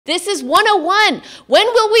This is 101. When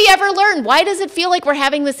will we ever learn? Why does it feel like we're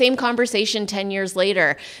having the same conversation 10 years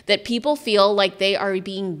later? That people feel like they are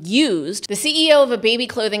being used. The CEO of a baby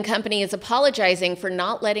clothing company is apologizing for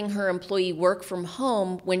not letting her employee work from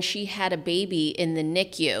home when she had a baby in the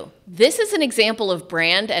NICU. This is an example of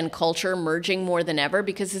brand and culture merging more than ever,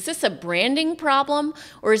 because is this a branding problem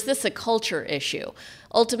or is this a culture issue?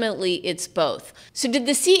 Ultimately, it's both. So did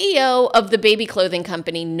the CEO of the baby clothing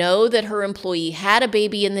company know that her employee had a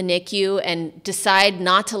baby in the NICU and decide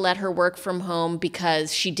not to let her work from home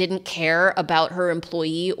because she didn't care about her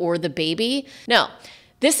employee or the baby? No.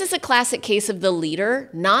 This is a classic case of the leader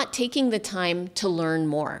not taking the time to learn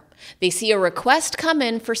more. They see a request come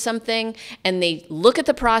in for something and they look at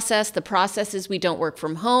the process. The process is we don't work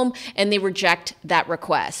from home, and they reject that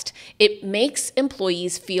request. It makes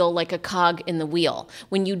employees feel like a cog in the wheel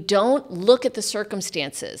when you don't look at the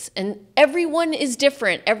circumstances. And everyone is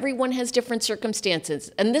different. Everyone has different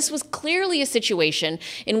circumstances. And this was clearly a situation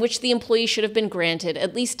in which the employee should have been granted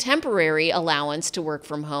at least temporary allowance to work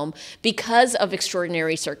from home because of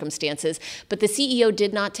extraordinary circumstances. But the CEO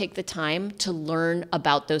did not take the time to learn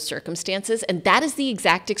about those circumstances, and that is the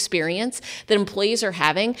exact experience that employees are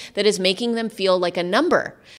having that is making them feel like a number.